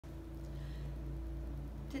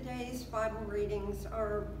Today's Bible readings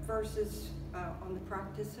are verses on the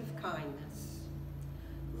practice of kindness.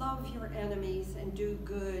 Love your enemies and do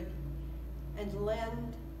good, and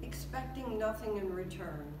lend, expecting nothing in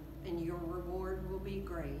return, and your reward will be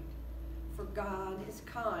great. For God is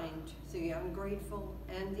kind to the ungrateful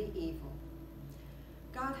and the evil.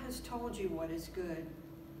 God has told you what is good,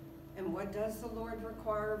 and what does the Lord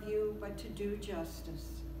require of you but to do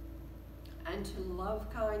justice, and to love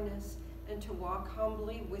kindness, and to walk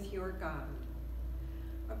humbly with your God.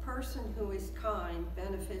 A person who is kind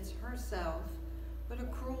benefits herself, but a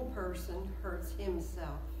cruel person hurts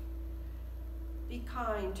himself. Be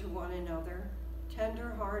kind to one another,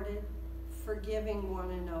 tender-hearted, forgiving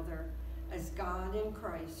one another, as God in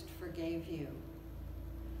Christ forgave you.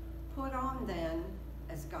 Put on then,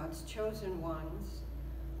 as God's chosen ones,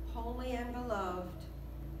 holy and beloved,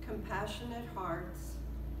 compassionate hearts,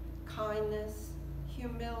 kindness,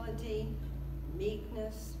 humility,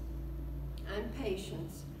 meekness, and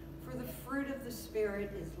patience, for the fruit of the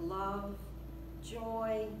Spirit is love,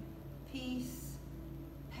 joy, peace,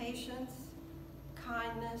 patience,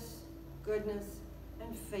 kindness, goodness,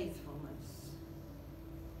 and faithfulness.